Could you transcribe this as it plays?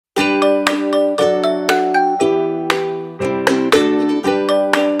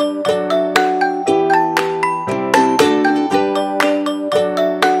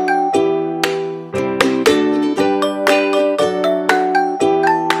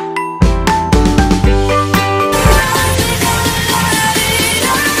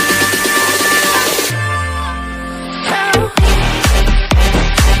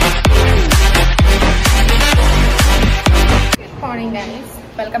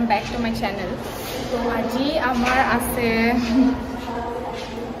welcome back to my channel. So aji amar ase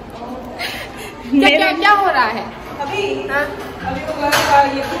क्या हो रहा है अभी? हाँ अभी तो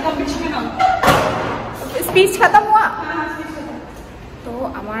ये कंपटीशन में ना स्पीच खत्म हुआ तो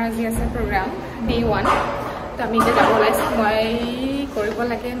आमार আজি আছে प्रोग्राम day 1 तो আমি যে যাব লাইছো মই কৰিব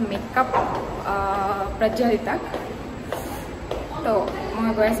লাগে মেকআপ প্ৰজ্বলিতা তো মই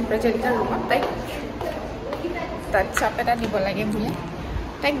গৈ আছো প্ৰজ্বলিতা ৰুমত তাইক টাচ-আপ এটা দিব লাগে বুলে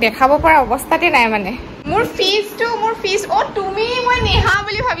তাইক দেখাব পৰা অৱস্থাতে নাই মানে মোৰ ফিজ ও তুমি মই নেহা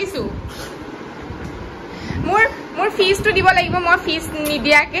বুলি ভাবিছো মোৰ ফিজ তো দিব লাগিব মই ফিজ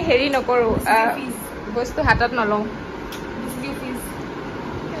নিদিয়াকে হেৰি নকৰো বস্তু হাতত নলওঁ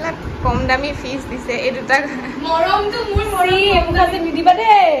কম দামি ফিজ দিছে এই দুটা মৰমটো মোৰ মৰি এমুকাতে নিদিবা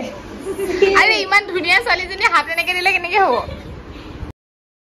দে আৰে ইমান ধুনিয়া ছোৱালীজনী হাত এনেকে দিলে কেনেকে হ'ব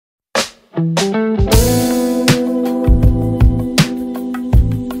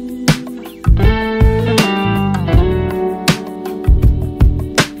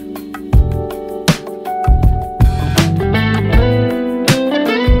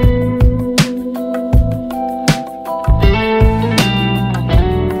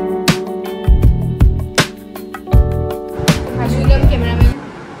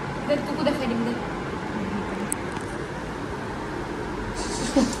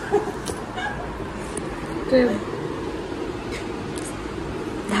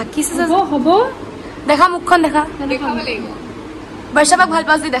হ'ব দেখা মুখখন দেখা দেখাব লাগিব বৰ্ষাবাক ভাল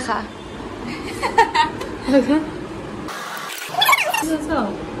পাছ দি দেখা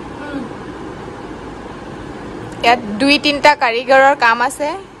ইয়াত 2-3টা কাৰিকৰৰ কাম আছে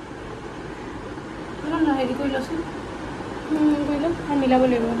না হেৰি কৰি লছো কৰিলো আৰু মিলাব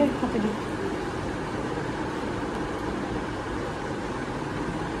লাগিব দে হাতে দি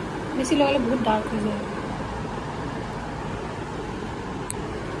বেছি লগালে বহুত ডাৰ্ক হৈ যায়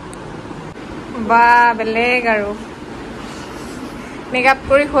বা বেলেগ আৰু মেকআপ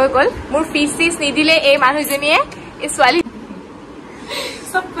কৰি হৈ গল মোৰ ফিজ নিদিলে এই মানুহজনীয়ে এই ছোৱালী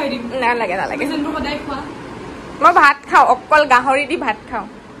সব খাই দিম না লাগে সদায় খোৱা মই ভাত খাওঁ অকল গাহৰি দি ভাত খাওঁ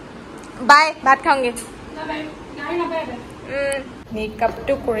বাই ভাত খাওঁগে না বাই গাহৰি নাপায়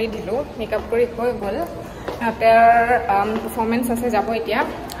মেকআপটো কৰি দিলো মেকআপ কৰি হৈ গল তাৰ পাৰফৰ্মেন্স আছে যাব এতিয়া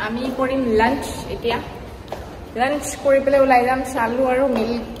আমি কৰিম লাঞ্চ এতিয়া লাঞ্চ কৰি পেলাই ওলাই যাম চালু আৰু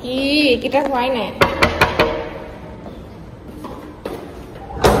মিল্কি এইকেইটা হোৱাই নাই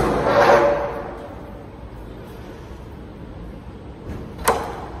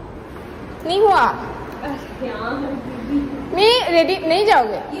नहीं हुआ मैं रेडी नहीं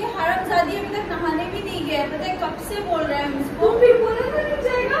जाओगे ये हरामजादी अभी तक नहाने भी नहीं गए पता है कब से बोल रहे हैं मुझको तुम भी बोला था नहीं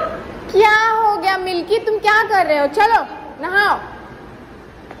जाएगा क्या हो गया मिल्की तुम क्या कर रहे हो चलो नहाओ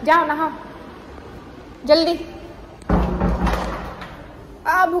जाओ नहाओ जल्दी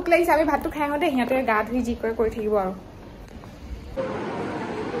भूक লাগিছে আমি ভাতটো খাই হতে হিয়াতে গা ধুই জি কৰি থাকিব আৰু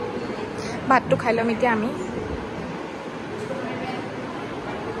ভাতটো খাই লম এতিয়া আমি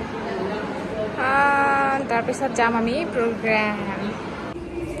তাৰ পিছত যাম আমি program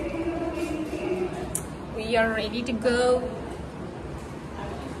we are ready to go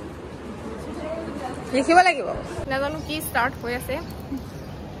লিখিব লাগিব নাজানো কি ষ্টাৰ্ট হৈ আছে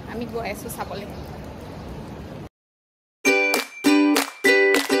আমি গৈ আছো চাবলৈ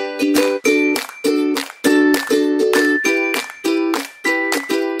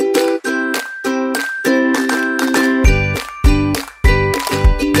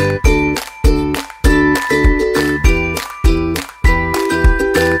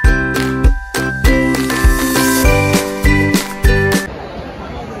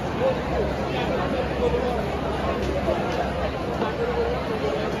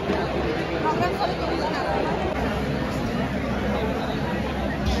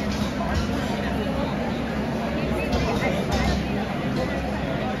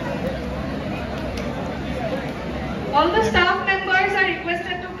All the staff members are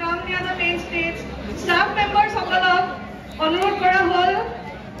requested to come near the main stage. Staff members সকলক অনুৰোধ কৰা হল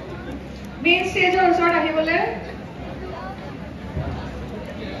main stage or ওচৰত আহিবলৈ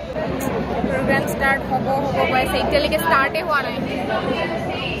program start হ'ব গৈছে এতিয়ালৈকে ষ্টাৰ্ট হোৱা নাই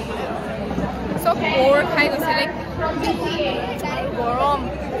সব বৰ খাই গৈছে লাইক গৰম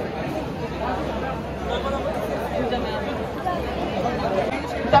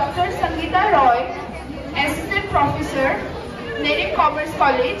Dr. Sangeeta Roy, Assistant Professor, NERIM Commerce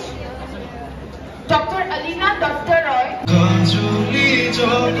College. Dr. Alina Dr. Roy.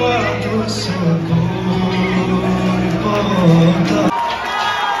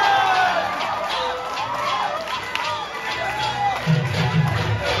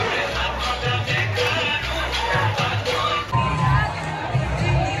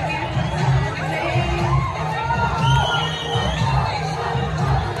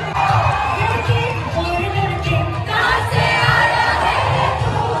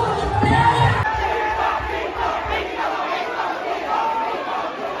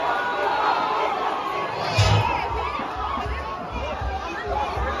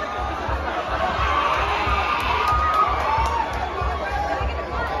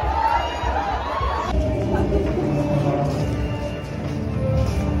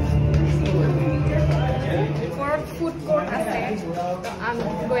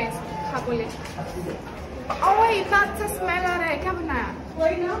 बोले ओए इतना अच्छा स्मेल आ रहा है क्या बनाया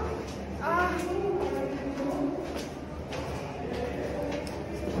कोई ना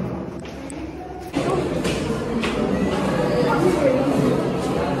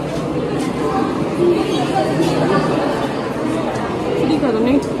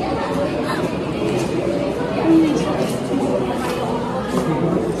नहीं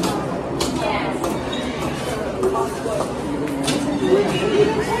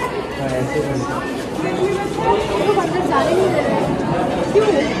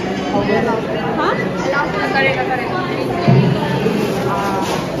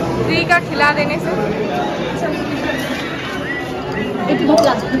फ्री का खिला देने से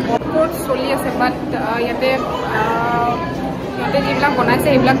चलि আছে বাট ইয়াতে যিবিলাক বনাইছে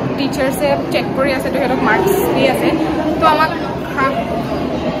সেইবিলাক টিচাৰ্ছে চেক কৰি আছে তো সিহঁতক মাৰ্কছ দি আছে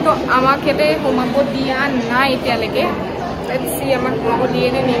তো আমাক ইয়াতে হোমৱৰ্ক দিয়া নাই এতিয়ালৈকে লেটছ সি আমাক হোমৱৰ্ক দিয়ে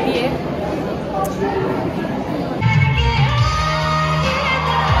নে নিদিয়ে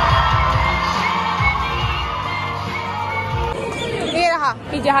ये रहा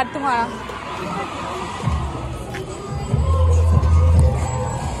पिज्जा हट तुम्हारा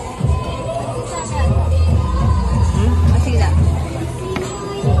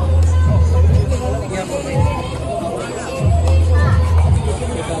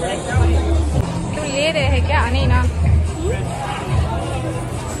तो ले रहे हैं क्या नहीं ना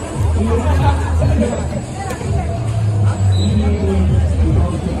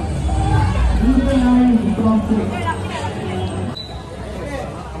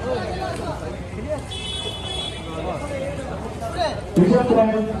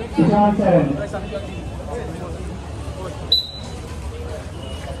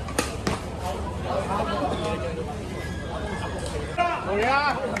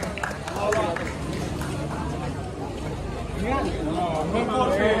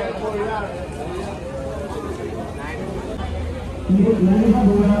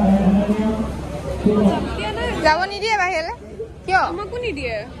যাব নিদিয়ে বাহিৰলৈ কিয় আমাকো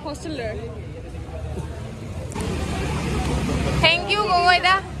নিদিয়ে হোষ্টেলৰ থ্যাংক ইউ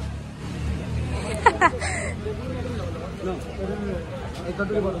গগৈদা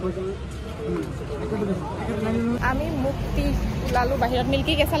आमी मुक्ति लालू बाहर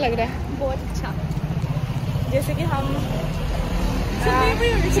मिलके कैसा लग रहा है बहुत अच्छा जैसे कि हम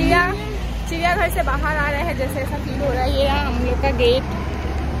चिड़ियाघर से बाहर आ रहे हैं जैसे ऐसा फील हो रहा है ये हम लोग का गेट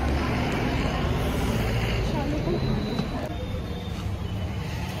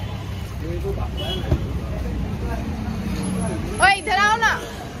ओए इधर आओ ना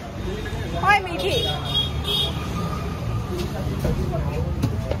ओए मीठी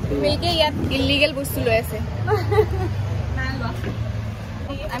মিলকে ইয়াত ইলিগেল বস্তু লৈ আছে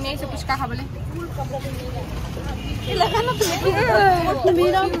আমি আইছো ফুচকা খাবলৈ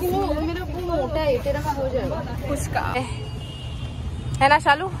फुचका है ना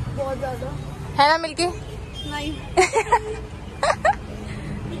शालू बहुत ज्यादा है ना मिलके नहीं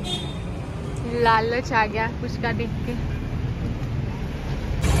लालच आ गया फुचका देख के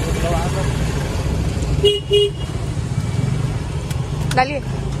डालिए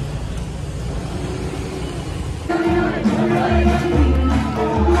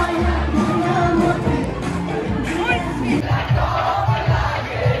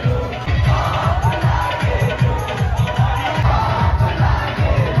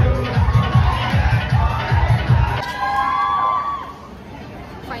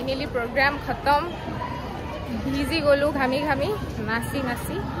फाइनली प्रोग्राम खत्म भिजी गलो घामी घामी नाची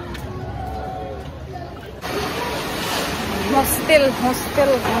नाची hostel hostel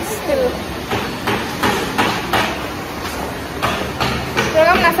hostel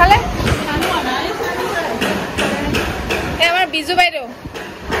programme नाचाले Biju বাইদেউ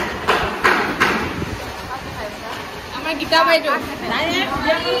আমার গীতা বাইদেউ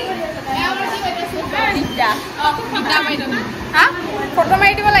ফটো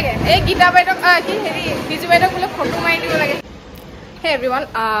মাৰি দিব লাগে এই গীতা বাইদেউ কি হেৰি বিজু বাইদেউ বোলে ফটো মাৰি দিব লাগে হে এভৰিৱান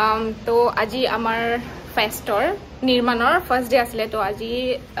তো আজি আমাৰ फेस्टर निर्माणर फर्स्ट डे आছিলে तो আজি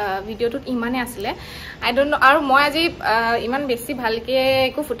ভিডিওটোত ইমানে আছিলে আই ডোন্ট নো আৰু মই আজি ইমান বেছি ভালকে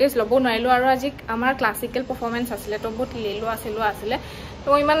একো ফুটেজ লব নোৱাৰিলো আৰু আজি আমাৰ ক্লাসিক্যাল পাৰফৰম্যান্স আছিলে তো বহুত লেলো আছিলে তো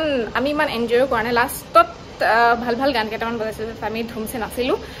আমি ইমান এনজয় কৰা নাই লাষ্টত ভাল ভাল গান কেইটামান বজাইছিল আমি ধুমছে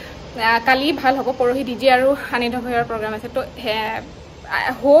নাচিলো কালি ভাল হ'ব পৰহি ডিজে আৰু আনিধ ভয়ৰ প্ৰগ্ৰাম আছে তো আই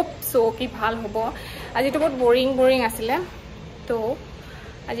হোপ সো কি ভাল হ'ব আজি তো বহুত বোৰিং আছিলে তো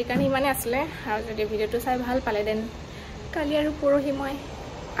আজি কানি মানে আসলে আৰ যদি ভিডিওটো চাই ভাল পালে দেন কালি আৰু পৰহি মই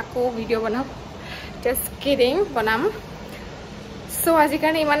আকৌ ভিডিও বনাম জাস্ট কিডিং বনাম সো আজি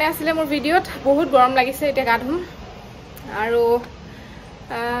কানি মানে আসলে মোৰ ভিডিওত বহুত গৰম লাগিছে এটা গা ধুম আৰু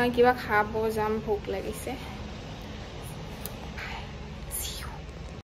কিবা খাব যাম ভোক লাগিছে